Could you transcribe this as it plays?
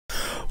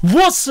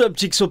What's up,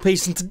 Jigsaw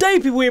Piece? And today,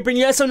 people, we're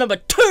bringing you episode number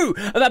 2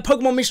 of that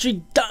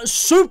Pokemon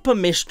Super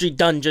Mystery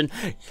Dungeon.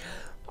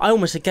 I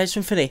almost said Gates of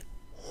Infinity.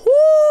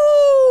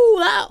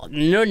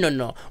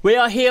 No. We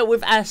are here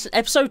with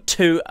episode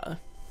 2.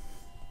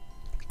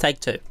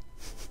 Take 2.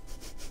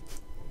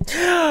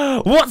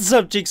 What's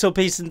up, Jigsaw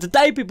Piece? And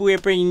today, people, we're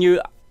bringing you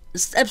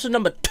episode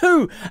number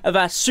 2 of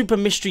our Super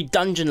Mystery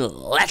Dungeon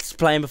Let's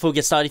Play. And before we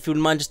get started, if you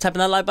wouldn't mind just tapping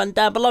that like button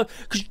down below,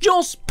 because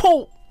your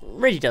support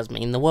really does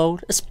mean the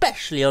world,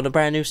 especially on a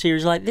brand new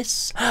series like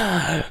this.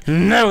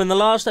 Now, in the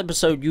last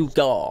episode, you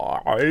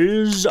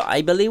guys,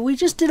 I believe we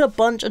just did a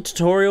bunch of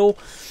tutorial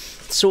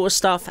sort of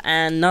stuff,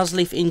 and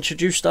Nuzleaf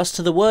introduced us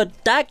to the word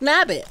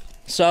Dagnabbit.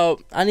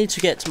 So I need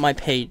to get my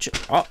page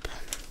up.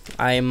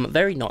 I'm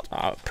very not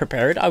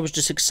prepared. I was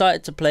just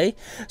excited to play,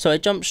 so I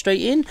jumped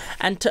straight in.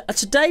 And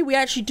today we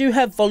actually do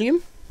have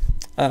volume.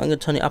 I'm going to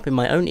turn it up in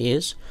my own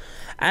ears,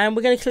 and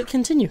we're going to click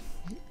continue.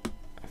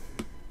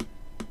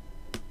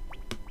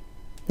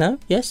 No?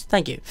 Yes?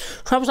 Thank you.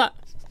 I was like,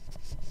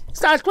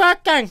 it's not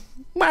working!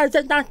 Why is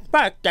it not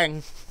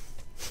working?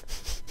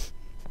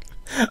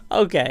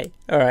 Okay.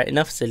 Alright,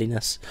 enough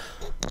silliness.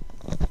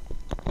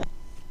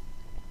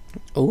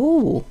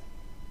 Ooh.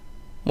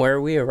 Where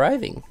are we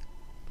arriving?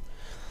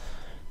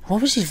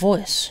 What was his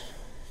voice?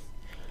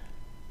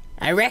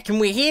 I reckon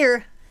we're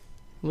here.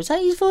 Was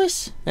that his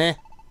voice?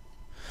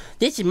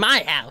 This is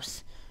my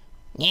house.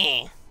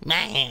 Yeah, my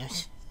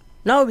house.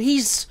 No,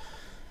 he's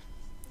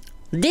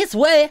this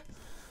way.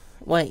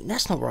 Wait,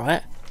 that's not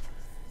right.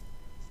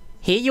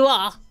 Here you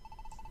are.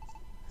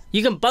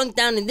 You can bunk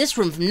down in this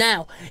room from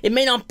now. It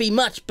may not be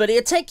much, but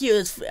it'll take you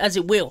as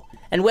it will.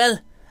 And well,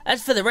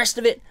 as for the rest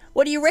of it,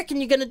 what do you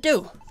reckon you're gonna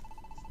do?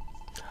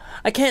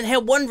 I can't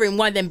help wondering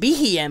why them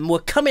BHM were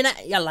coming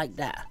at you like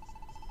that.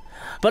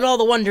 But all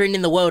the wondering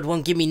in the world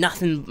won't give me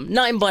nothing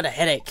but a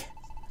headache.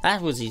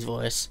 That was his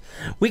voice.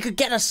 We could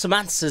get us some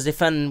answers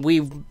if and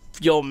when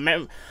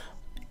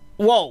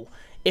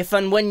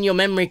your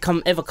memory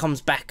ever comes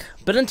back.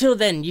 But until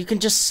then, you can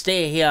just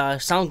stay here.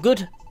 Sound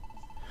good?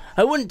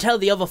 I wouldn't tell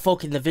the other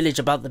folk in the village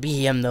about the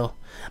BHM though.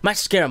 Might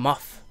scare them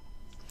off.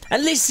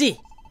 And Lissy!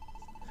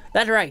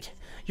 That's right.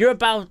 You're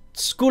about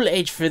school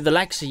age for the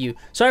likes of you,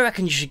 so I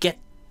reckon you should get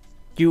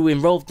you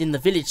enrolled in the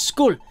village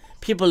school.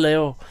 People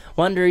will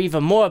wonder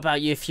even more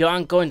about you if you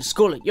aren't going to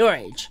school at your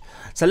age.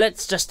 So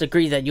let's just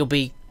agree that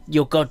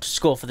you'll go to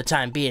school for the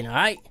time being,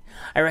 alright?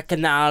 I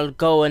reckon that I'll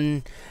go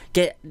and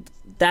get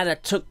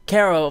that took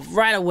care of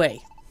right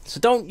away. So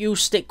don't you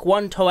stick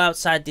one toe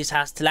outside this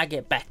house till I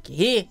get back, you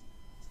hear?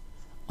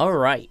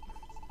 Alright.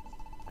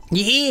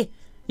 You hear?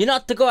 You're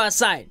not to go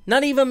outside.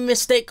 Not even a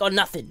mistake or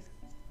nothing.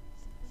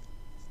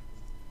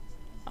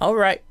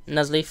 Alright,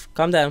 Nuzleaf,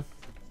 calm down.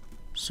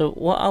 So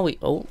what are we?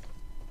 Oh.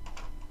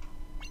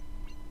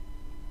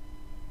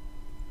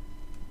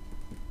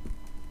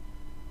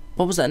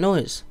 What was that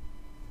noise?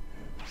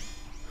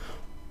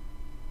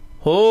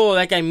 Oh,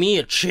 that gave me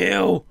a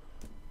chill.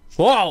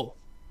 Whoa.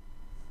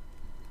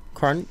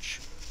 Crunch.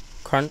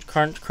 Crunch,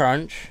 crunch,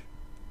 crunch.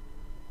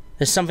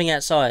 There's something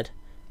outside.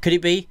 Could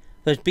it be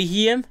those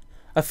BHM?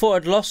 I thought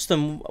I'd lost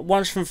them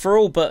once and for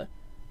all, but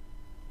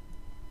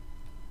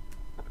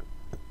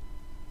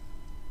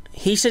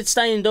he said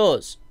stay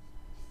indoors.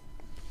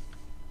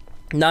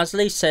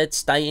 Nuzleaf said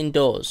stay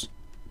indoors.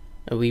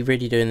 Are we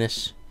really doing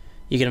this?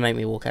 You're gonna make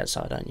me walk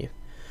outside, aren't you?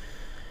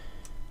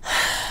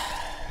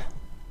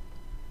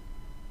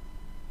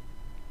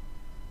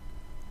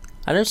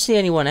 I don't see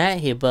anyone out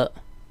here, but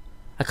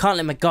I can't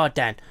let my guard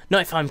down.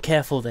 Not if I'm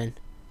careful, then.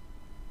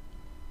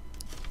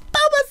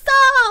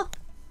 Bulbasaur!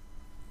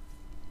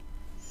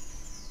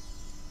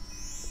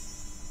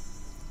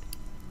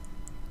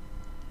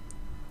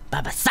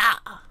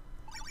 Bulbasaur!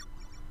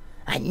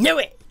 I knew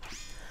it!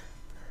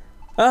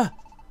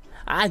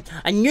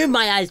 I knew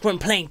my eyes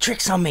weren't playing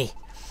tricks on me.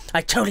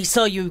 I totally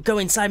saw you go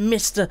inside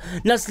Mr.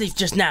 Nuzleaf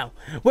just now.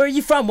 Where are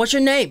you from? What's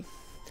your name?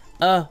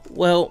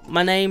 Well,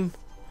 my name...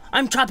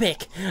 I'm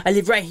Tropic. I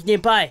live right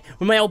nearby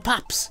with my old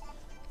pops.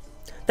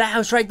 That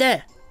house right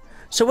there.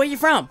 So where you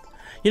from?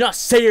 You're not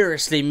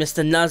seriously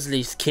Mr.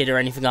 Nuzleaf's kid or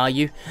anything, are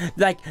you?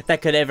 Like,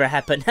 that could ever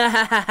happen.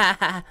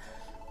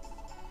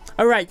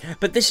 Alright,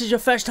 but this is your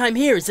first time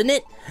here, isn't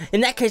it?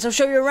 In that case, I'll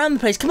show you around the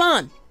place. Come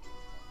on.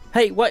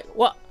 Hey, what?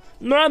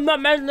 No, I'm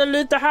not meant to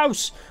leave the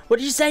house. What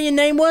did you say your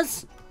name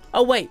was?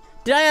 Oh, wait.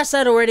 Did I ask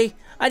that already?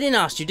 I didn't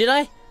ask you, did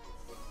I?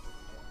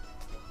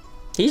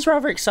 He's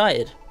rather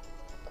excited.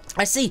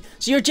 I see.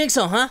 So you're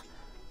Jigsaw, huh?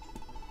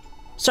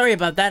 Sorry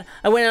about that.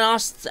 I went and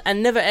asked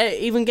and never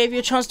even gave you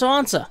a chance to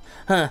answer.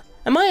 Huh.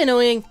 Am I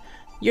annoying?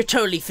 You're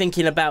totally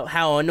thinking about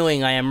how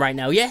annoying I am right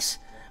now, yes?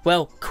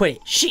 Well, quit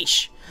it.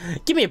 Sheesh.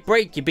 Give me a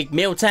break, you big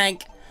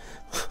Miltank.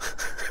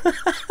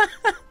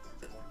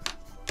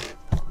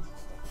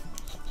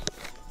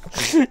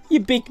 You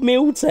big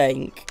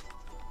Miltank.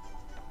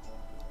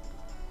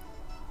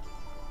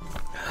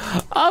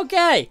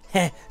 Okay.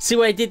 See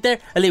what I did there?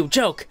 A little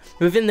joke.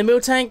 Within the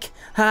Miltank.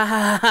 Ha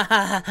ha ha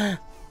ha ha.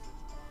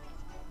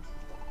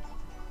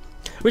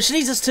 Which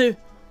leads us to...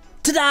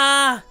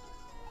 Ta-da!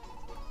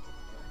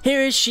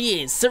 Here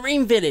she is,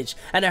 Serene Village,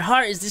 and her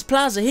heart is this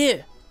plaza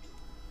here.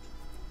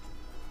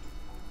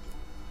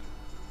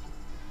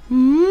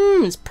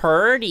 It's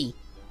pretty.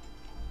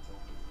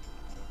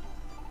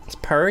 It's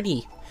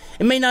pretty.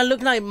 It may not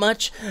look like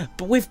much,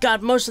 but we've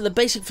got most of the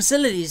basic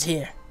facilities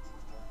here.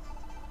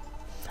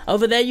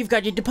 Over there you've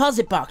got your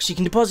deposit box. You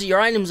can deposit your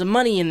items and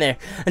money in there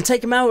and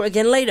take them out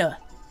again later.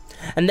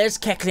 And there's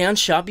Kecleon's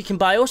shop. You can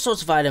buy all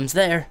sorts of items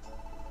there.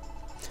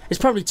 It's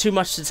probably too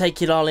much to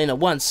take it all in at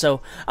once,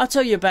 so I'll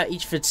tell you about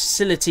each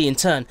facility in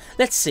turn.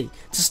 Let's see.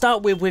 To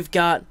start with, we've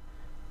got...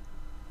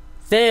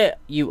 There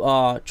you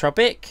are,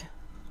 Tropic.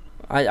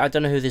 I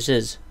don't know who this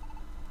is.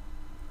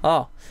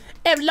 Oh.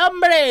 El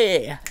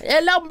hombre!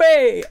 El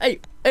hombre! Hey,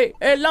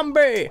 el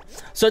hombre!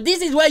 So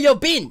this is where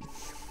you've been.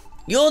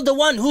 You're the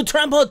one who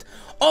trampled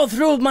all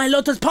through my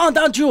lotus pond,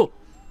 aren't you?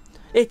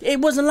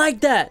 It wasn't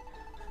like that.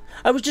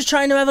 I was just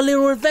trying to have a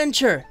little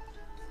adventure.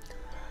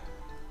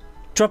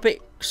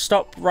 Tropic,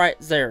 stop right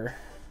there.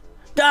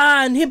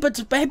 Dan,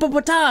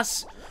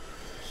 hippopotas!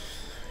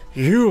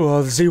 You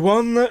are the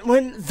one that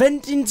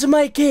went into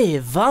my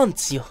cave,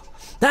 aren't you?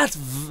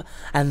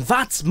 And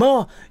what's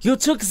more, you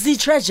took the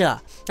treasure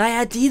I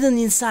had hidden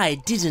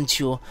inside, didn't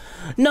you?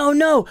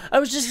 No, I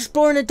was just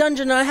exploring a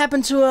dungeon and I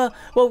happened to,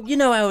 well, you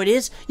know how it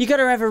is. You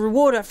gotta have a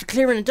reward after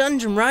clearing a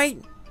dungeon,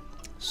 right?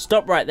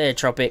 Stop right there,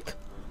 Tropic.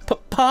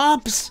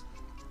 Pops?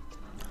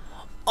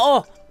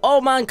 Oh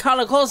man,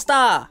 Carla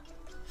Costa!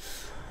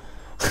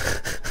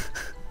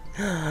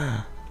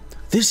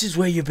 This is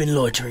where you've been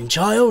loitering,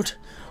 child.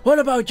 What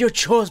about your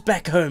chores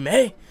back home,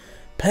 eh?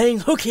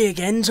 Playing hooky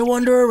again to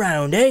wander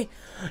around, eh?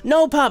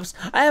 No, Pops,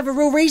 I have a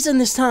real reason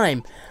this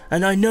time.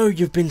 And I know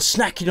you've been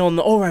snacking on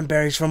the oran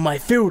berries from my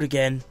field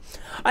again.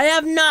 I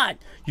have not.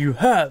 You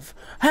have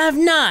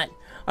not.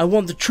 I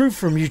want the truth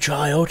from you,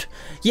 child.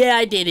 Yeah,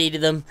 I did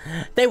eat them.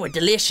 They were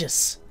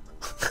delicious.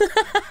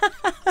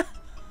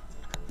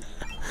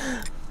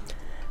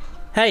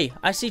 Hey,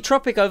 I see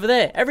Tropic over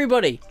there.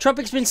 Everybody,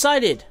 Tropic's been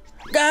sighted.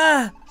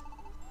 Ah!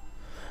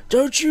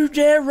 Don't you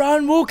dare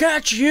run, we'll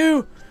catch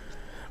you.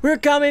 We're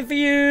coming for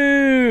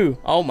you.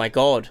 Oh my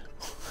god.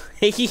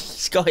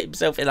 He's got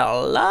himself in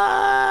a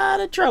lot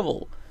of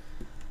trouble.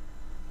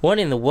 What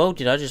in the world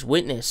did I just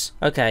witness?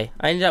 Okay,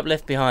 I ended up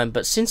left behind,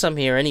 but since I'm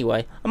here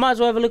anyway, I might as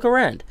well have a look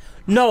around.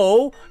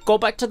 No, go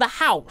back to the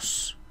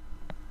house.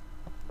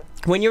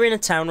 When you're in a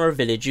town or a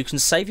village, you can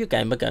save your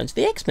game by going to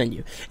the X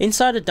menu.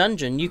 Inside a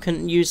dungeon, you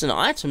can use an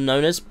item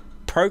known as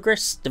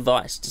Progress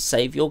Device to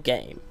save your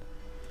game.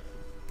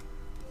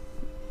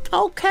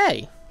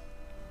 Okay.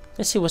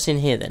 Let's see what's in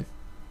here then.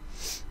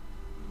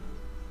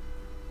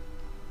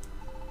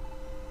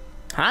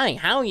 Hi,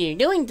 how are you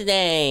doing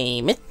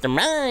today, Mr.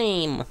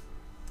 Mime?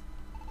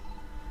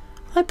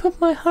 I put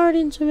my heart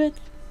into it.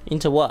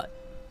 Into what?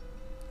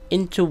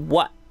 Into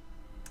what?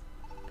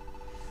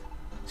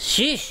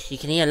 Shush, you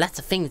can hear lots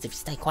of things if you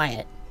stay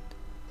quiet.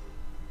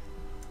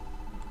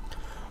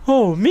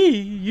 Oh, me?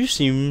 You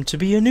seem to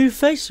be a new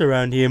face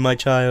around here, my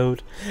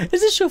child.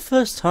 Is this your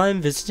first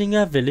time visiting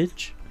our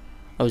village?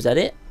 Oh, is that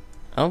it?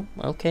 Oh,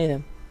 okay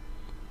then.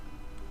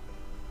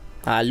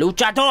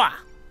 Luchador!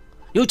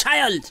 You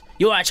child!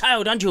 You are a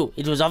child, aren't you?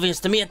 It was obvious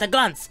to me at a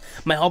glance.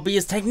 My hobby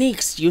is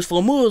techniques,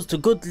 useful moves to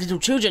good little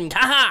children.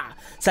 Haha!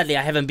 Sadly,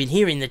 I haven't been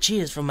hearing the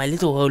cheers from my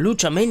little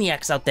lucha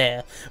maniacs out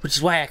there, which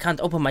is why I can't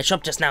open my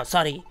shop just now,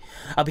 sorry.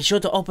 I'll be sure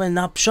to open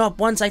up shop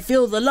once I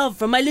feel the love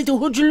from my little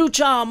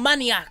lucha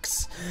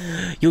maniacs.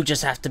 You'll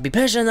just have to be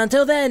patient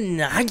until then.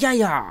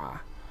 Hayaya!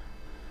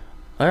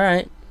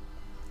 Alright.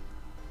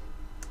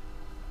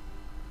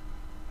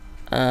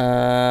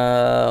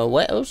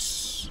 What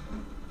else?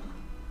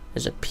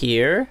 There's a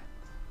pier.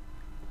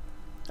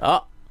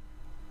 Oh.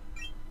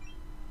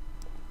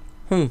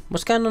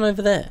 What's going on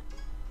over there?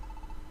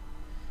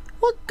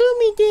 What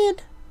Gumi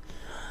did?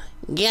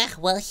 Yeah,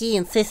 well, he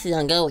insisted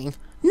on going.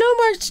 No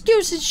more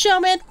excuses,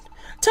 showman.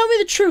 Tell me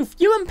the truth.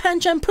 You and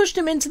Panchan pushed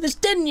him into this,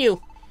 didn't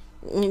you?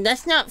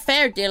 That's not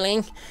fair,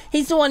 Dilling.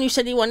 He's the one who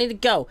said he wanted to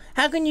go.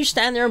 How can you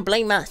stand there and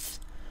blame us?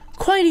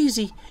 Quite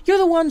easy. You're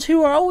the ones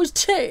who are always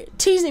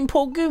teasing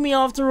poor Gumi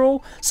after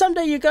all.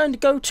 Someday you're going to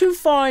go too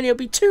far and it'll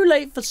be too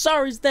late for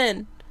sorries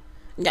then.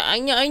 I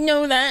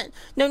know that.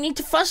 No need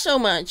to fuss so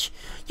much.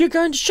 You're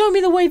going to show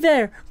me the way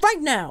there, right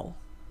now.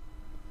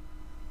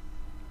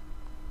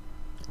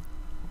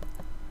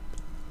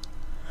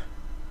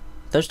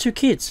 Those two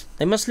kids,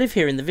 they must live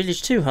here in the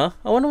village too, huh?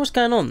 I wonder what's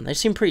going on. They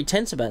seem pretty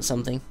tense about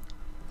something.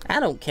 I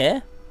don't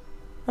care.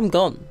 I'm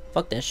gone.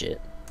 Fuck that shit.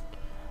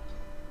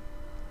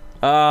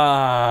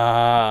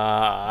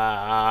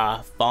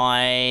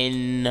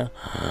 Fine.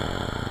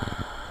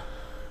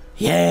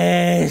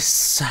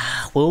 Yes,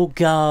 we'll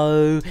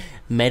go.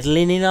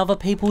 Meddling in other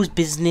people's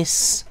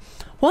business.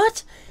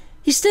 What?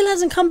 He still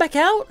hasn't come back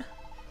out?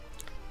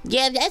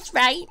 Yeah, that's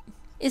right.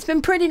 It's been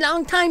a pretty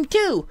long time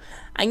too.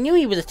 I knew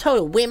he was a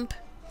total wimp.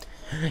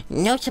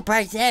 No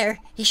surprise there.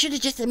 He should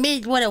have just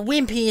admitted what a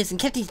wimp he is and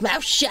kept his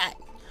mouth shut.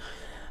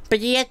 But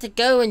he had to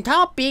go and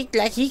talk big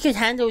like he could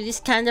handle this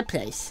kind of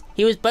place.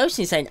 He was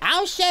boasting, saying,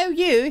 I'll show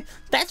you.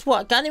 That's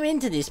what got him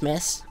into this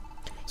mess.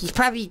 He's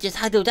probably just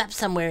huddled up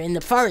somewhere in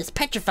the forest,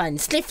 petrified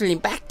and sniffling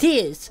back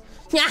tears.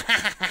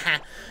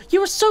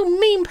 You are so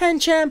mean,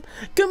 Pancham.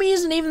 Gumi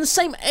isn't even the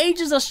same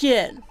age as us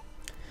yet.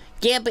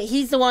 Yeah, but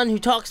he's the one who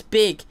talks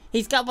big.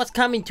 He's got what's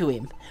coming to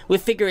him. We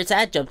figure it's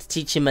our job to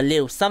teach him a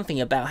little something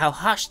about how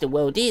harsh the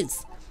world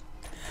is.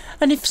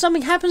 And if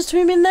something happens to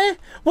him in there,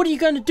 what are you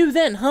going to do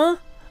then, huh?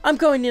 I'm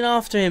going in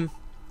after him.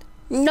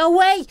 No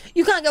way!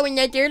 You can't go in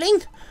there,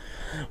 dearling.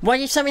 What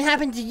if something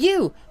happened to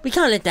you? We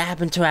can't let that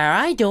happen to our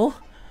idol.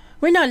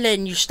 We're not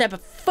letting you step a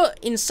foot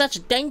in such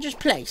a dangerous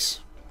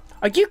place.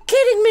 Are you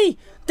kidding me?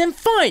 Then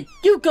fine,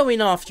 you go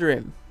in after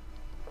him.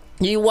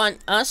 You want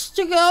us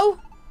to go?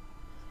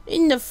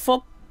 In the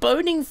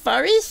foreboding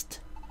forest?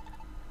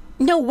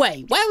 No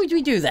way, why would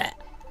we do that?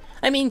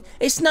 I mean,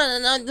 it's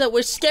not that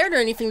we're scared or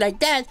anything like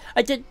that.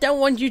 I just don't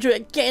want you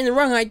to get in the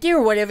wrong idea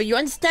or whatever, you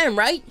understand,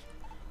 right?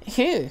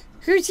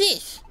 Who's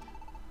this?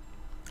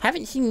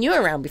 Haven't seen you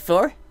around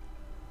before.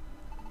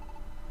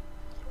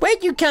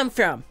 Where'd you come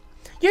from?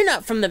 You're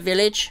not from the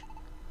village.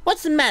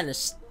 What's the matter?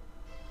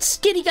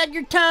 Skitty got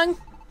your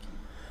tongue?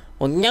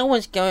 Well, no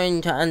one's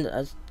gonna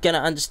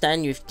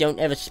understand you if you don't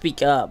ever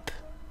speak up.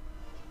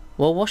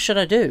 Well, what should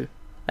I do?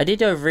 I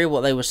did overhear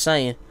what they were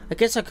saying. I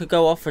guess I could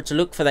go offer to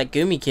look for that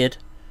Gumi kid.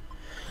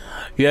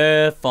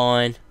 Yeah,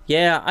 fine.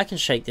 Yeah, I can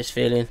shake this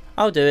feeling.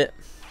 I'll do it.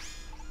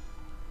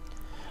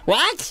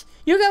 What?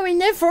 You're going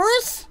there for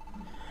us?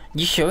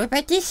 You sure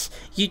about this?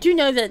 You do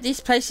know that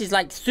this place is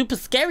like super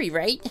scary,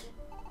 right?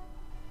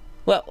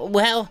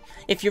 Well,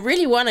 if you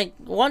really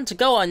want to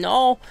go on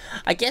all,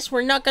 I guess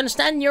we're not gonna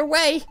stand in your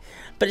way.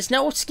 But it's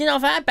no skin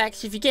off our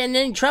backs if you get in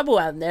any trouble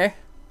out there.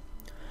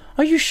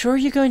 Are you sure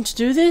you're going to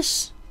do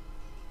this?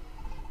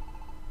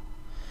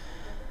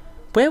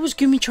 Where was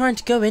Gumi trying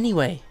to go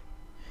anyway?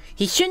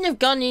 He shouldn't have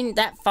gone in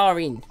that far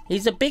in.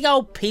 He's a big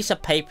old piece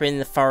of paper in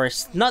the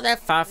forest, not that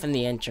far from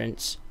the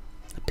entrance.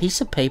 A piece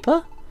of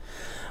paper?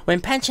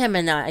 When Pancham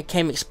and I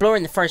came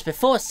exploring the forest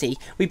before, see,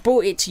 we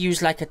brought it to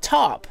use like a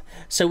tarp,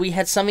 so we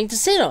had something to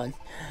sit on.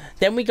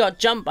 Then we got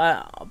jumped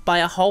by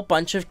a whole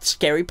bunch of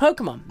scary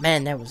Pokemon.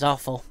 Man, that was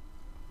awful.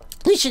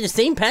 You should have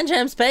seen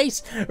Pancham's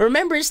face.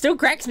 Remember, it still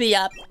cracks me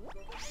up.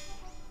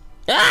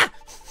 Ah!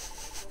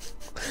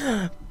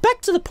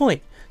 Back to the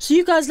point. So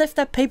you guys left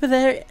that paper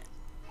there.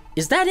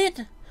 Is that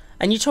it?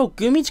 And you told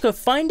Gumi to go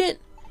find it?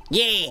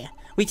 Yeah!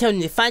 We told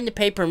him to find the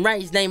paper and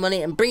write his name on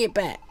it and bring it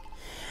back.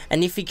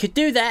 And if he could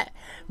do that,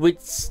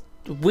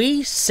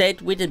 we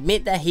said we'd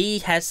admit that he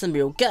has some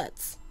real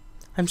guts.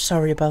 I'm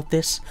sorry about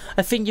this.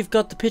 I think you've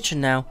got the picture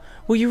now.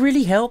 Will you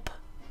really help?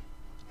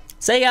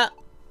 See ya!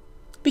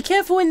 Be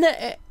careful in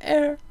the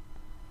air.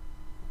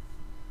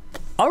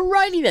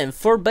 Alrighty then,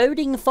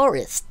 foreboding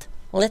forest.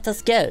 Let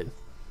us go.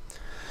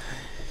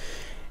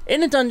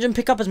 In a dungeon,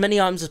 pick up as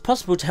many items as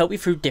possible to help you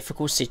through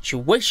difficult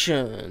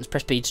situations.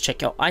 Press B to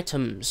check your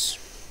items.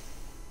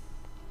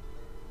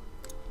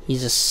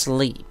 He's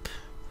asleep.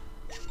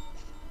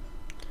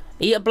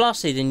 Eat a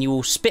blast seed and you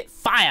will spit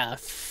fire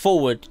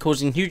forward,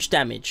 causing huge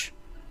damage.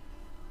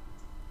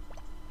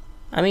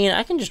 I mean,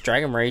 I can just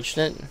Dragon Rage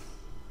it.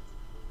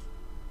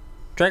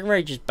 Dragon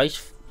Rage is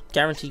base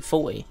guaranteed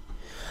 40.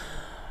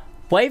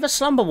 Wave a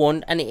slumber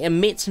wand and it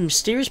emits a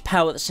mysterious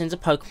power that sends a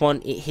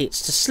Pokemon it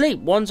hits to sleep.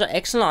 Wands are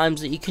excellent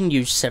items that you can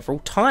use several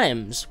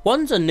times.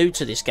 Wands are new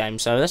to this game,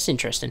 so that's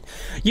interesting.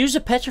 Use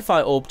a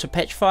Petrify Orb to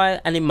petrify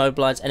and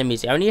immobilize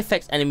enemies. It only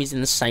affects enemies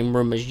in the same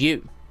room as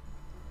you.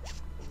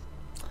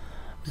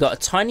 We got a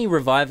tiny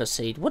Reviver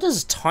Seed. What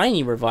is a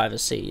tiny Reviver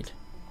Seed?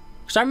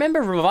 Because I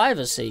remember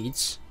Reviver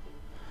Seeds.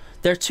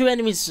 There are two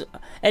enemy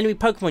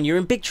Pokemon. You're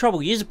in big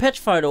trouble. Use a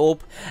Petrified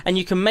Orb and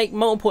you can make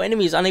multiple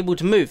enemies unable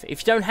to move.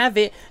 If you don't have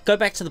it, go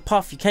back to the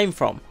path you came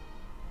from.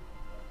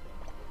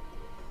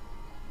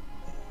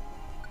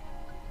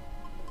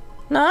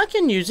 No, I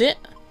can use it.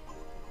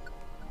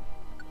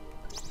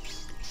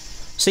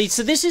 See,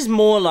 so this is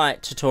more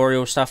like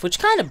tutorial stuff, which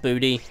kind of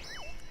booty.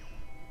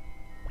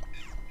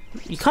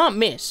 You can't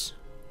miss.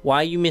 Why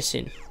are you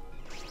missing?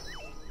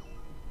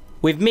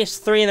 We've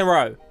missed 3 in a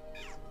row.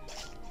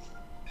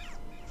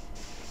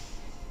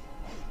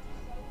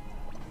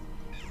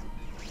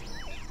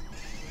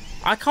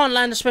 I can't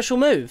land a special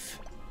move.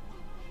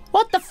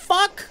 What the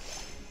fuck?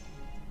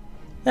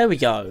 There we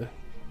go.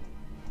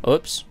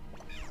 Oops.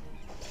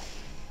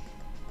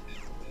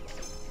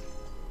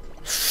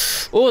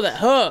 Oh, that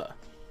hurt.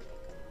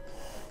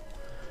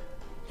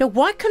 Yo,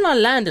 why couldn't I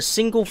land a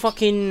single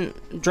fucking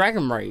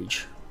Dragon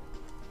Rage?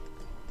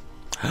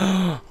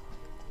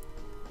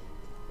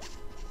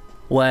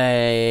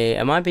 Wait,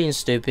 am I being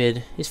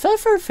stupid? Is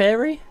Furfur a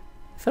fairy?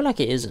 I feel like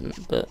it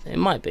isn't, but it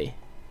might be.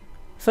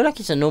 I feel like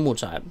it's a normal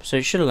type, so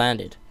it should have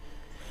landed.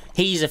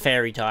 He's a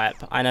fairy type,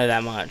 I know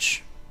that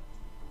much.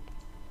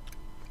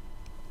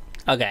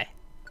 Okay.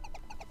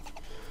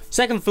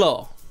 Second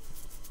floor.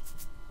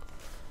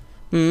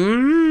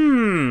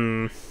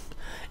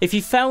 If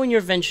you fail in your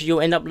adventure,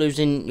 you'll end up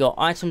losing your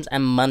items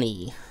and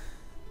money.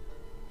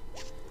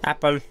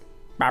 Apple.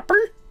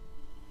 Apple?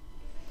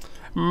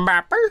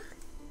 Apple?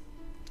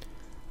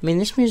 I mean,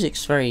 this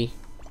music's very...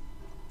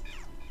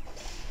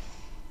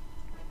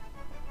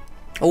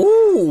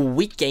 Ooh,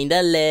 we gained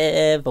a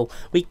level.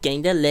 We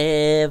gained a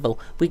level.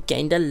 We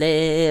gained a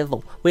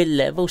level. We're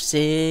level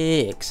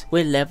 6.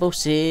 We're level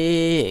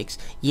 6.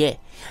 Yeah,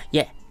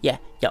 yeah, yeah,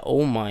 yeah.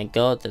 Oh my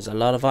god, there's a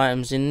lot of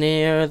items in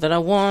there that I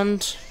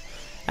want.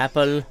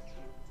 Apple.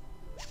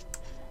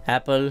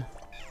 Apple.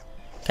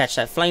 Catch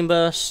that flame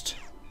burst.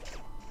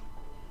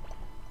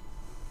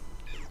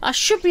 I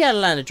should be able to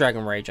land a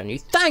Dragon Rage on you.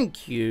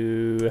 Thank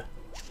you.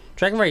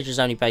 Dragon Rage is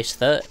only base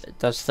 30. It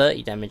does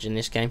 30 damage in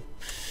this game.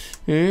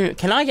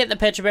 Can I get the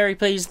Petra Berry,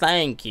 please?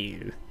 Thank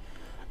you.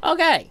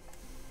 Okay.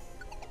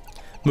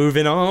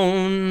 Moving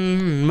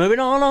on. Moving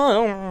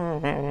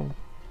on.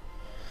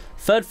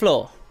 3rd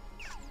floor.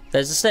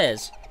 There's the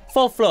stairs.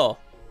 4th floor.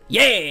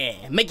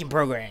 Yeah! Making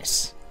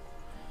progress.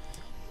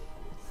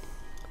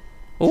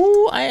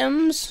 Ooh,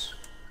 items.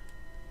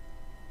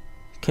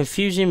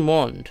 Confusing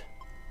wand.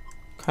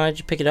 Can I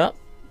just pick it up?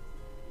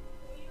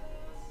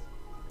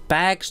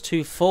 Bags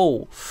too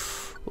full.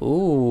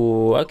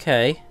 Ooh,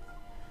 okay.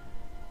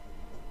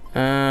 I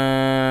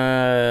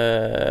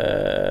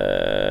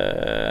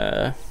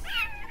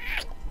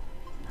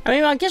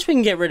mean, I guess we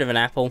can get rid of an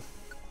apple.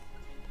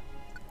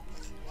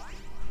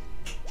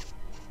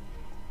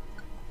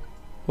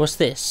 What's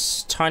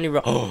this? Tiny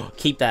rock. Oh,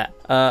 keep that.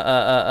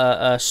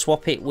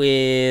 Swap it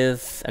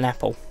with an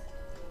apple.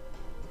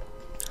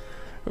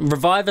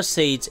 Reviver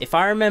seeds. If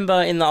I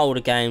remember in the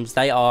older games,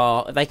 they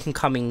can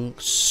come in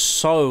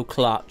so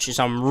clutch. It's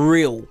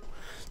unreal.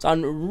 It's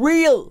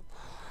unreal.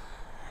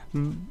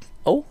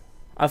 Oh,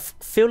 I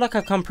feel like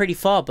I've come pretty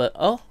far, but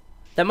oh,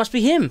 that must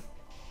be him.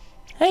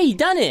 Hey, you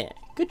done it.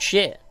 Good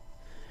shit.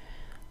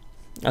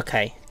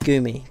 Okay,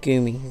 Goomy.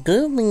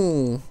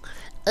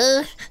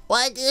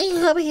 Why did you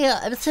come here?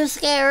 I'm so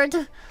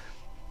scared.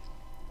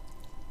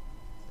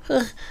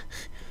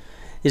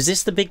 Is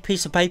this the big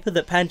piece of paper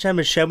that Pancham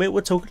and Shelmet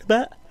were talking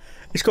about?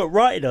 It's got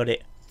writing on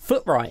it.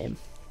 Foot writing.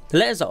 The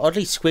letters are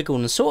oddly squiggled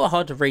and sort of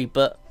hard to read,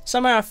 but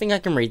somehow I think I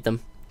can read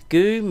them.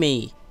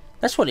 Goomy.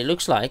 That's what it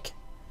looks like.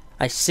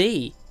 I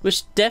see.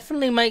 Which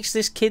definitely makes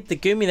this kid the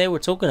Goomy they were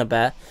talking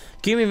about.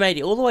 Goomy made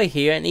it all the way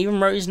here and even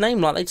wrote his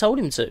name like they told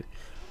him to.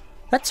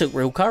 That took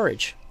real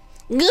courage.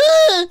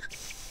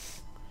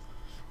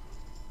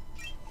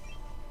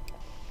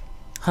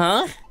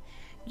 Huh?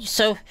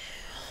 So,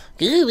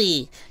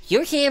 Gooby,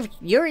 you're here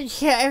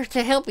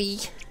to help me.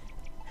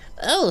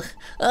 Oh,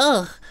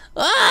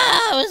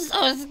 I'm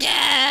so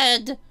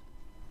scared.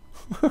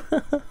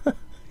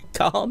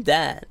 Calm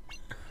down.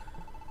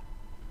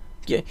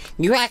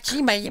 You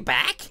actually made it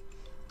back?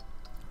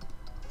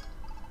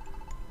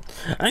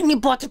 And you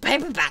brought the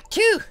paper back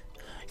too.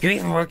 You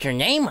even wrote your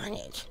name on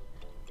it.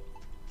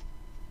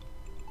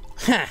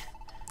 Huh.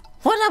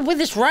 What up with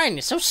this writing?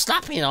 It's so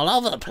sloppy and all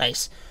over the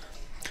place.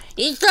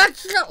 It's not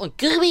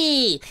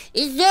Gooby!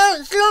 It's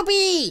not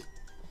sloppy!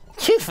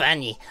 Too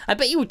funny. I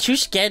bet you were too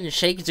scared and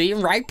shaken to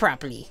even write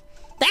properly.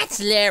 That's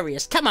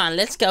hilarious. Come on,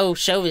 let's go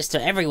show this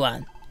to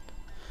everyone.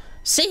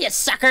 See ya,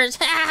 suckers!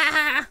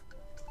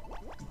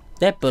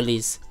 They're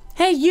bullies.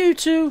 Hey, you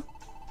two!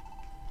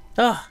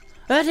 Oh,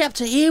 I'd have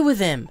to hear with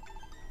them.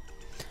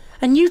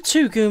 And you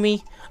too,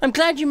 Goomy. I'm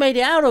glad you made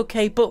it out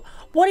okay, but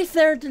what if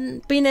there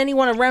hadn't been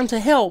anyone around to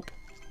help?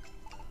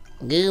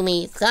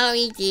 Goomy,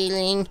 sorry,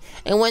 dealing.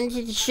 I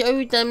wanted to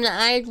show them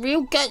that I had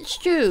real guts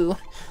too.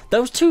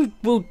 Those two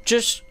will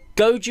just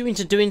goad you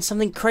into doing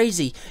something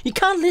crazy. You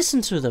can't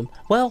listen to them.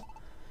 Well,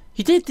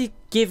 you did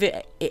give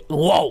it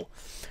whoa!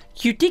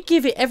 You did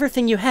give it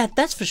everything you had,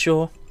 that's for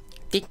sure.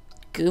 Did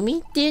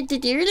Goomy did the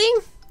dearling?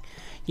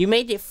 You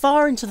made it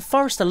far into the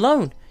forest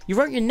alone. You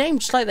wrote your name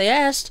just like they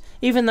asked,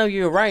 even though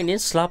you were writing it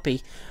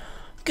sloppy.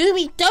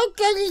 Goomy, don't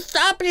get it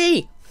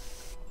sloppy!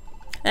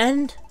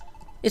 And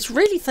it's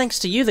really thanks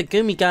to you that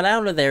Goomy got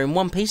out of there in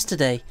one piece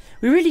today.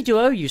 We really do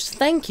owe you, so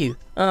thank you.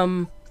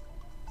 You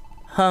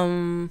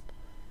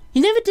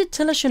never did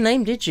tell us your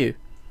name, did you?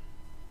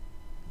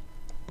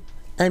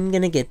 I'm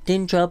gonna get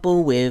in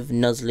trouble with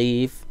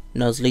Nuzleaf.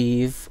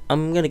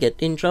 I'm gonna get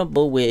in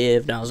trouble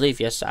with Nuzleaf.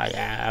 Yes, I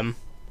am.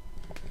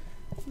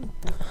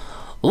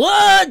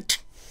 What?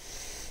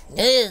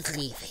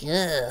 Nuzleaf,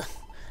 yeah.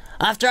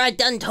 After I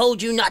done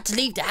told you not to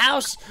leave the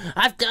house,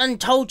 I've done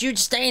told you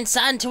to stay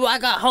inside until I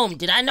got home,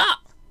 did I not?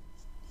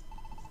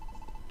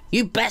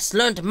 You best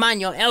learn to mind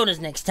your elders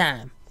next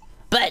time.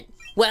 But,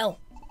 well,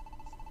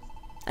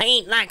 I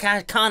ain't like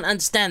I can't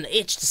understand the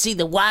itch to see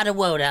the wider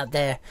world out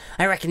there.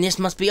 I reckon this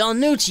must be all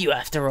new to you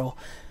after all.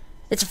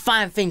 It's a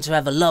fine thing to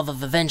have a love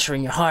of adventure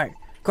in your heart.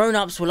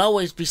 Grown-ups will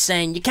always be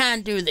saying you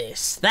can't do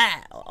this,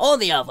 that, or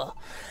the other.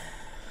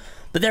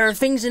 But there are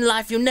things in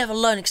life you'll never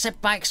learn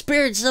except by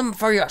experiencing them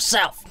for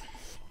yourself.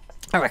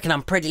 I reckon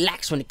I'm pretty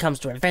lax when it comes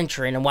to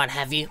adventuring and what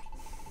have you.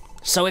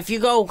 So if you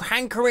go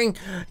hankering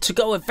to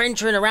go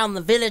adventuring around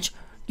the village,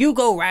 you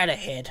go right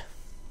ahead.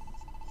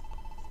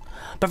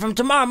 But from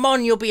tomorrow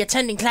morning you'll be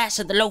attending class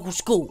at the local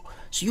school,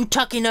 so you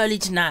tuck in early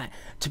tonight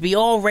to be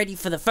all ready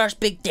for the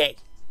first big day.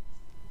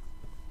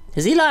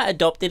 Has he like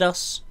adopted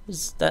us?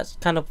 That's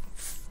kind of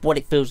what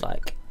it feels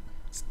like.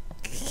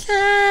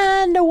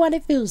 Kinda what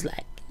it feels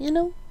like, you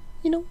know?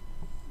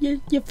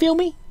 You feel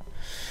me?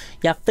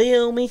 You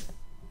feel me?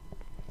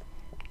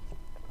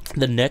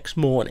 The next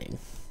morning.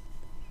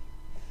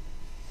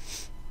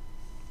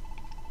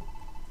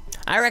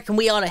 I reckon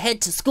we ought to head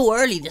to school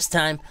early this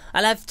time.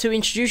 I'll have to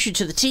introduce you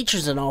to the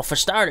teachers and all for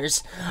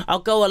starters. I'll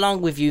go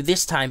along with you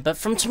this time, but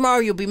from tomorrow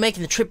you'll be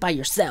making the trip by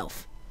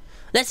yourself.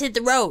 Let's hit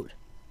the road.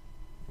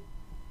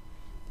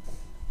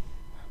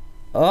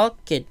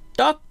 Okie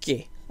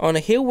dokie. On a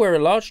hill where a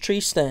large tree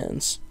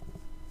stands.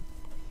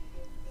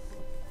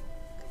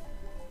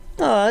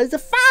 Oh, it's a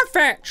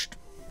far-fetched.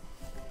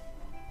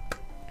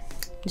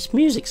 This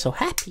music's so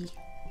happy.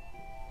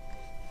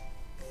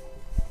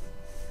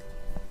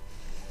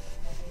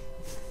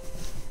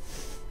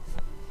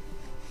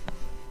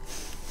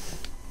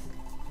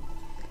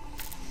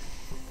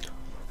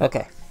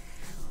 Okay.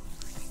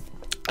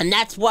 And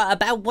that's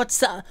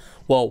what's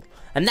whoa.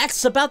 And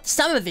that's about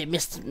some of it,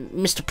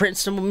 Mr.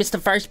 Principal, Mr.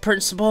 Vice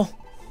Principal.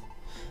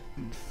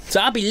 So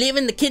I'll be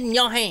leaving the kid in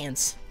your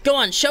hands. Go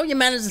on, show your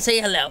manners and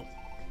say hello.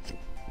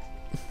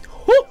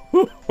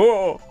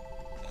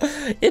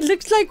 It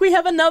looks like we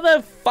have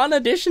another fun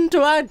addition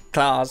to our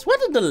class.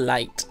 What a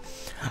delight.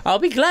 I'll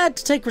be glad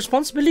to take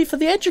responsibility for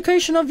the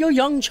education of your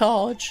young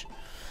charge.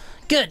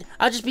 Good.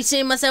 I'll just be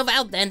seeing myself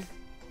out then.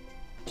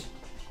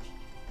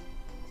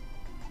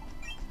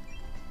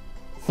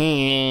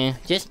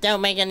 Just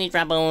don't make any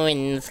trouble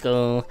in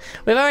school.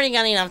 We've already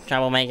got enough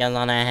troublemakers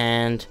on our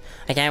hand.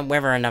 I can't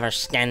weather another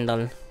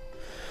scandal.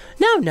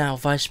 Now,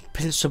 Vice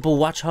Principal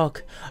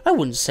Watchhog, I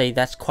wouldn't say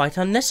that's quite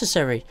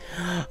unnecessary.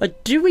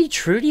 Do we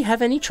truly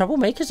have any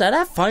troublemakers at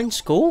our fine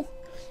school?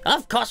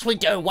 Of course we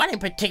do. One in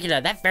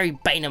particular, that very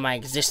bane of my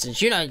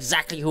existence. You know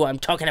exactly who I'm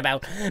talking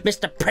about.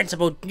 Mr.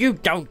 Principal, you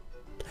don't.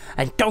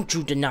 And don't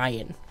you deny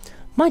it.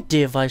 My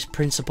dear Vice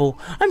Principal,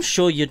 I'm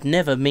sure you'd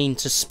never mean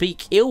to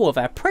speak ill of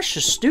our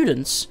precious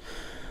students.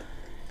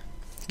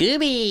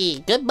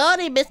 Gooby, good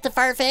morning, Mr.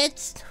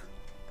 Farfetched.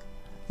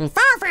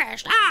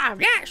 Farfetched,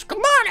 yes, good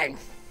morning.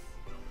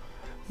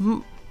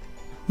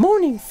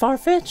 Morning,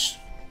 Farfetched.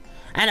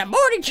 And a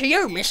morning to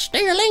you, Miss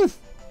Sterling.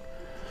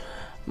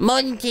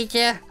 Morning,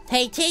 teacher.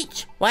 Hey,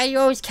 Teach, why are you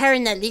always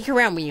carrying that leak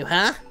around with you,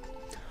 huh?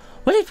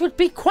 Well, it would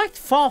be quite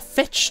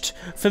far-fetched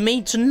for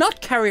me to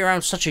not carry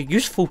around such a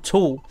useful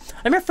tool.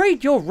 I'm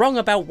afraid you're wrong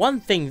about one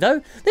thing,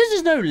 though. This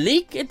is no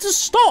leak, it's a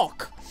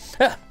stalk.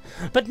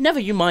 But never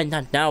you mind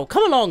that now.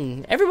 Come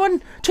along,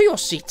 everyone, to your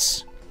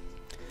seats.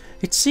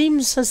 It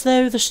seems as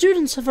though the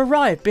students have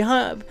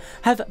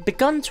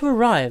begun to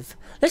arrive.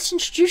 Let's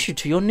introduce you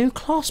to your new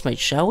classmates,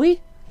 shall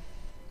we?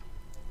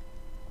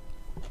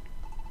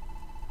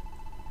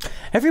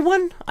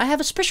 Everyone, I have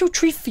a special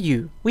treat for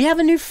you. We have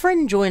a new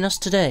friend join us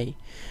today.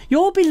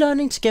 You'll all be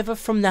learning together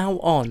from now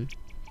on.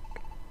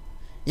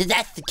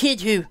 That's the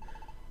kid who...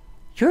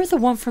 You're the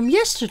one from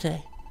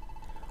yesterday.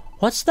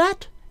 What's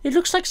that? It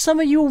looks like some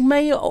of you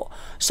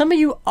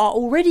are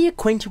already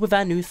acquainted with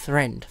our new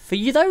friend. For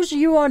you, those of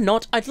you who are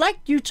not, I'd like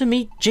you to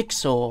meet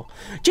Jigsaw.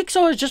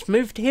 Jigsaw has just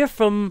moved here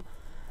and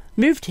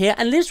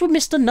lives with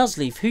Mr.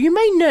 Nuzleaf, who you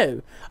may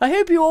know. I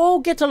hope you all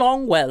get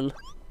along well.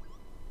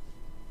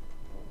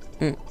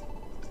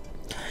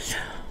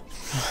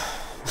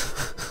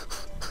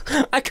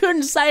 I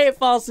couldn't say it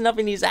fast enough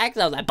in his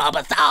accent. I was like,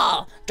 Baba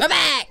Thaw, come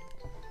back!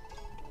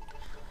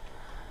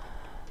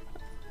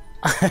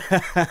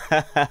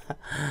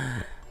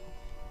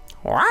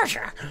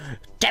 Russia,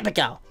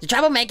 typical. The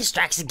troublemaker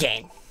strikes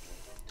again.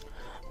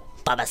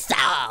 Baba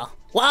Thaw.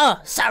 Whoa,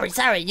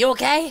 sorry, you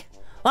okay?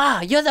 Wow,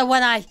 you're the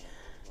one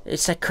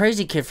It's that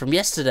crazy kid from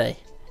yesterday.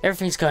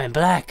 Everything's going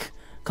black.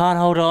 Can't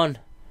hold on.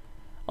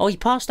 Oh, he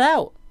passed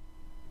out.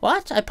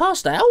 What? I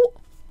passed out?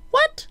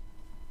 What?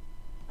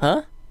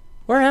 Huh?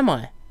 Where am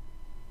I?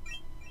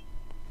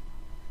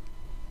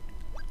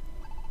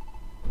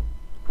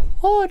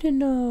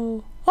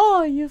 Ordino.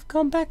 Oh, you've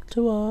come back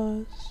to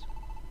us.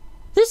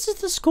 This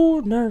is the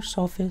school nurse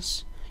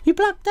office. You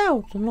blacked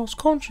out and lost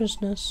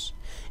consciousness.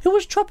 It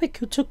was Tropic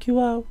who took you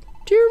out.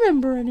 Do you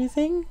remember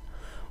anything?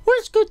 Well,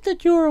 it's good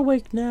that you're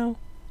awake now.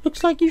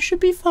 Looks like you should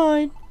be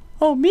fine.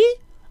 Oh, me?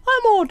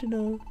 I'm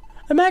Ordino.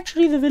 I'm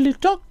actually the village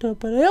doctor,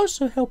 but I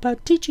also help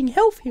out teaching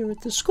health here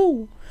at the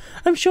school.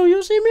 I'm sure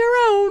you'll see me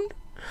around.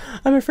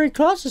 I'm afraid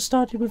class has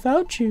started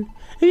without you.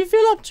 If you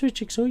feel up to it,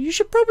 Jigsaw, you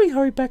should probably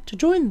hurry back to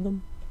join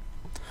them.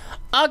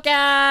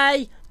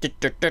 Okay.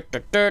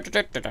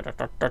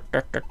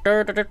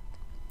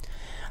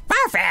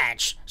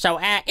 Farfetch. So,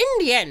 in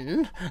the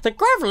end, the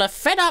Groveler,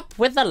 fed up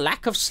with the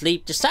lack of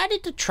sleep,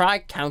 decided to try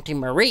counting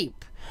Mareep.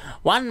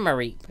 1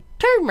 Mareep,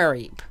 2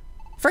 Mareep,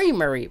 3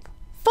 Mareep,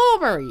 4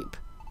 Mareep,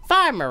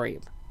 5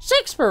 Mareep,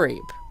 6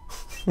 Mareep.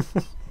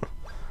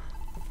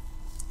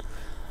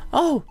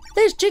 Oh,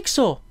 there's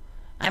Jigsaw.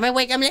 I'm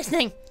awake, I'm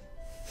listening.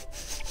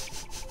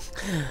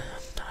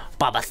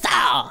 Baba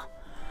Thaw!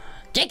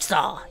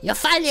 Jigsaw, you're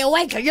finally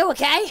awake, are you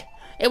okay?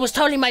 It was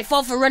totally my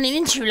fault for running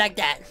into you like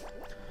that.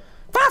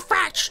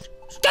 Farfetched!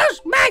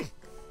 Excuse me!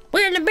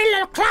 We're in the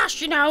middle of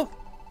class, you know.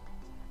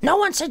 No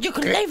one said you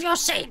could leave your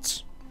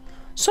seats.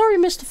 Sorry,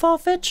 Mr.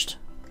 Farfetched.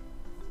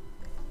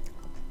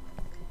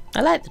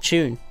 I like the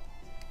tune.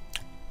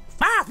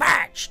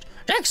 Farfetched!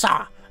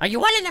 Jigsaw, Are you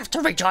well enough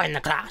to rejoin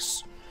the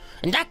class?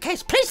 In that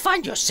case, please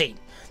find your seat.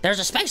 There's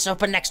a space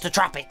open next to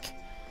Tropic.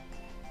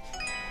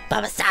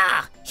 Baba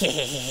Star.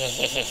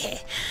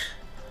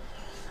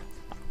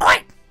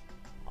 Alright.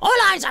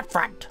 All eyes up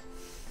front.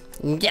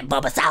 Yeah,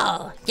 Baba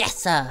Star. Yes,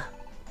 sir.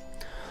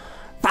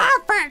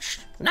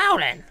 Far-fetched. Now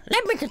then,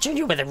 let me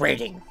continue with the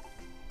reading.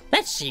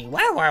 Let's see,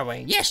 where were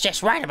we?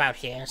 Yes, right about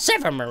here.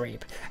 7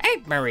 Mareep,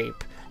 8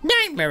 Mareep,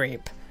 9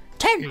 Mareep,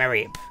 10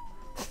 Mareep.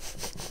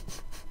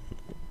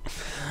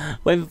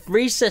 When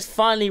recess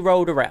finally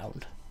rolled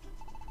around.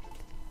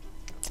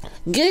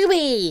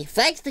 Goomy,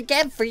 thanks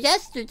again for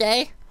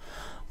yesterday.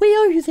 We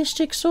owe you this,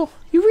 Jigsaw.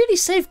 You really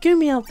saved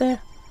Goomy out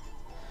there.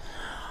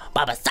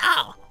 Baba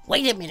Star,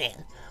 wait a minute.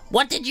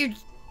 What did you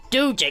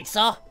do,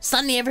 Jigsaw?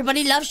 Suddenly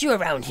everybody loves you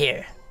around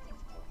here.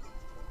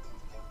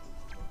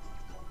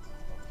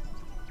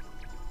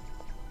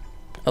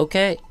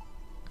 Okay.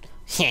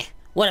 Heh,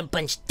 what a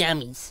bunch of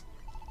dummies.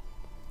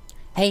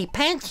 Hey,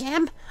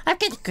 Pancham, I've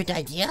got a good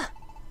idea.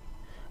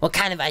 What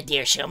kind of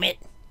idea, Shomit?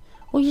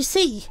 Well, you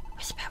see...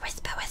 Whisper,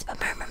 whisper, whisper,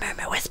 murmur,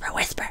 murmur, whisper,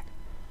 whisper.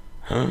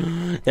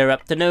 They're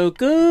up to no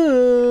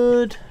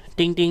good.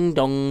 Ding, ding,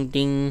 dong,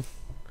 ding.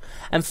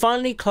 And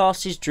finally,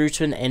 classes drew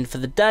to an end for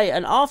the day,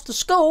 and after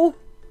school...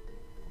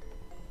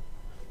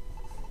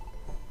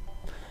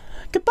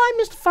 Goodbye,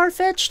 Mr.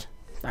 Farfetch'd.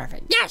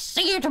 Farfetch'd. Yes,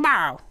 see you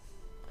tomorrow.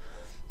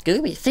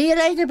 Gooby, see you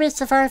later,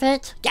 Mr.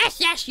 Farfetch'd.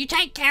 Yes, you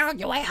take care on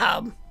your way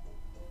home.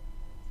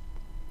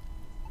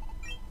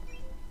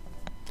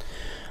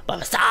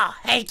 Baba Star,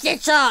 hey,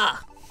 Jigsaw.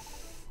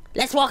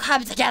 Let's walk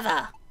home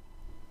together.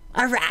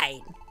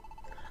 Alright.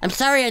 I'm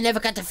sorry I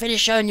never got to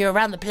finish showing you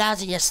around the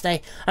plaza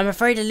yesterday. I'm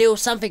afraid a little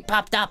something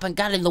popped up and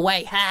got in the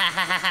way. Ha ha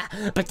ha ha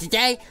ha. But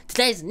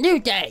today's a new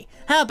day.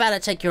 How about I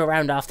take you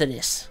around after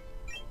this?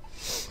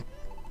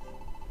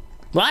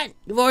 What?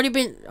 You've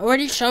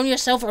already shown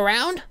yourself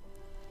around?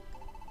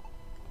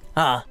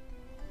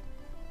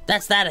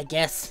 That's that, I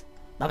guess.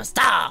 Baba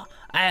Star,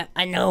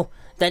 I know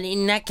that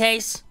in that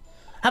case.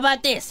 How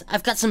about this?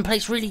 I've got some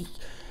place really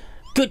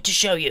good to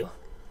show you.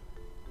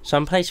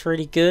 Someplace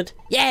really good?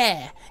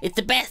 Yeah, it's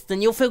the best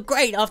and you'll feel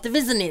great after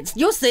visiting it.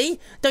 You'll see.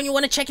 Don't you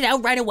want to check it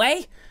out right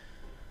away?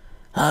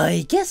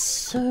 I guess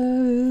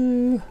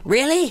so.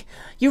 Really?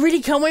 You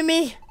really come with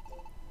me?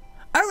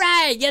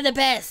 Alright, you're the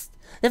best.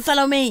 Then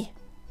follow me.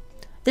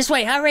 This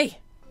way, hurry.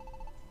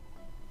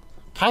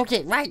 Hold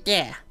it right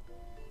there.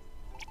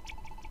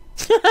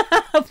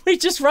 We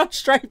just run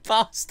straight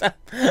past them.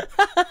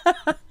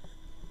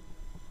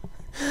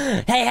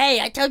 Hey,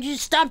 I told you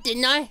to stop,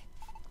 didn't I?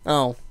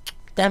 Oh,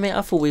 damn it,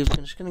 I thought we were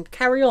just going to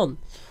carry on.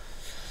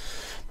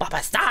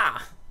 Baba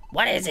Star,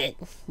 what is it?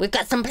 We've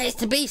got some place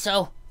to be,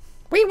 so...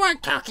 We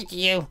weren't talking to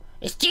you.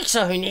 It's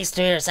Jigsaw who needs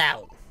to hear us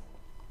out.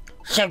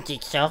 So,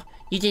 Jigsaw,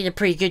 you did a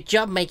pretty good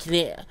job making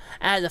it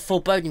out of the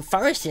foreboding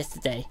forest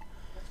yesterday.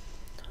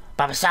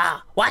 Baba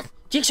Star, what?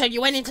 Jigsaw,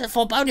 you went into the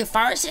foreboding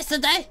forest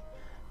yesterday?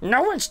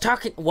 No one's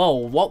talking... Whoa,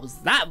 what was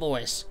that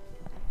voice?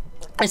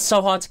 It's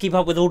so hard to keep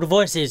up with all the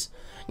voices.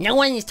 No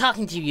one is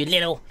talking to you,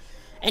 little.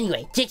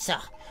 Anyway,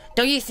 Jigsaw,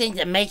 don't you think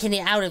that making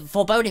it out of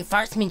foreboding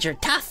forest means you're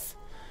tough?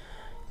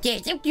 Yeah,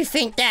 don't you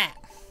think that?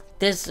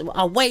 There's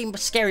way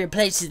scarier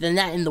places than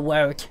that in the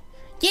world.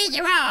 Yeah,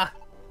 there are.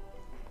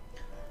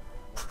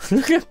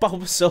 Look at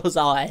Bulbasaur's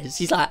eyes.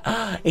 He's like,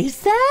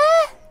 is there?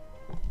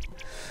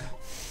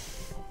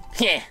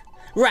 Yeah,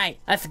 right.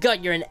 I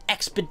forgot you're an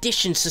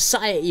Expedition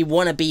Society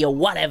wannabe or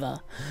whatever.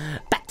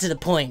 Back to the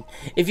point.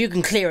 If you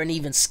can clear an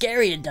even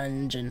scarier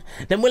dungeon,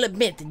 then we'll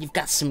admit that you've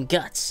got some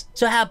guts.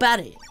 So how about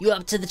it? You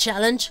up to the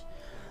challenge?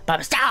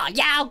 Baba Star,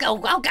 yeah, I'll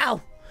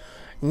go.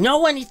 No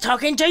one is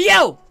talking to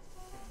you!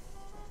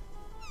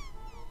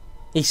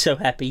 He's so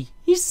happy.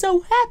 He's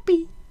so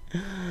happy.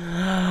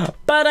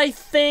 But I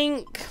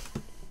think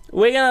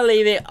we're going to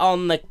leave it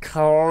on the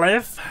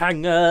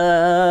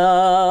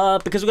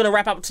cliffhanger because we're going to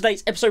wrap up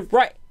today's episode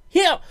right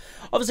here.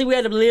 Obviously, we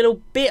had a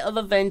little bit of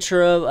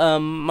adventure.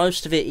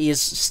 Most of it is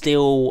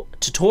still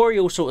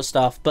tutorial sort of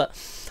stuff, but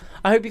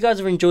I hope you guys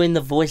are enjoying the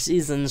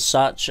voices and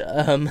such.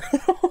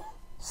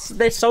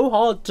 They're so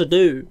hard to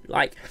do,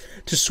 like,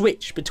 to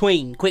switch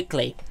between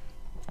quickly.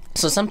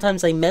 So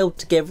sometimes they meld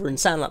together and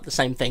sound like the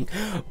same thing.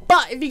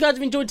 But if you guys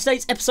have enjoyed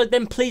today's episode,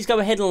 then please go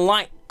ahead and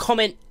like,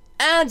 comment,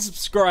 and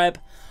subscribe.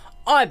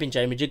 I've been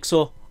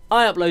JamieJigsaw.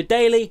 I upload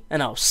daily,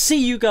 and I'll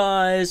see you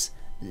guys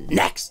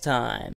next time.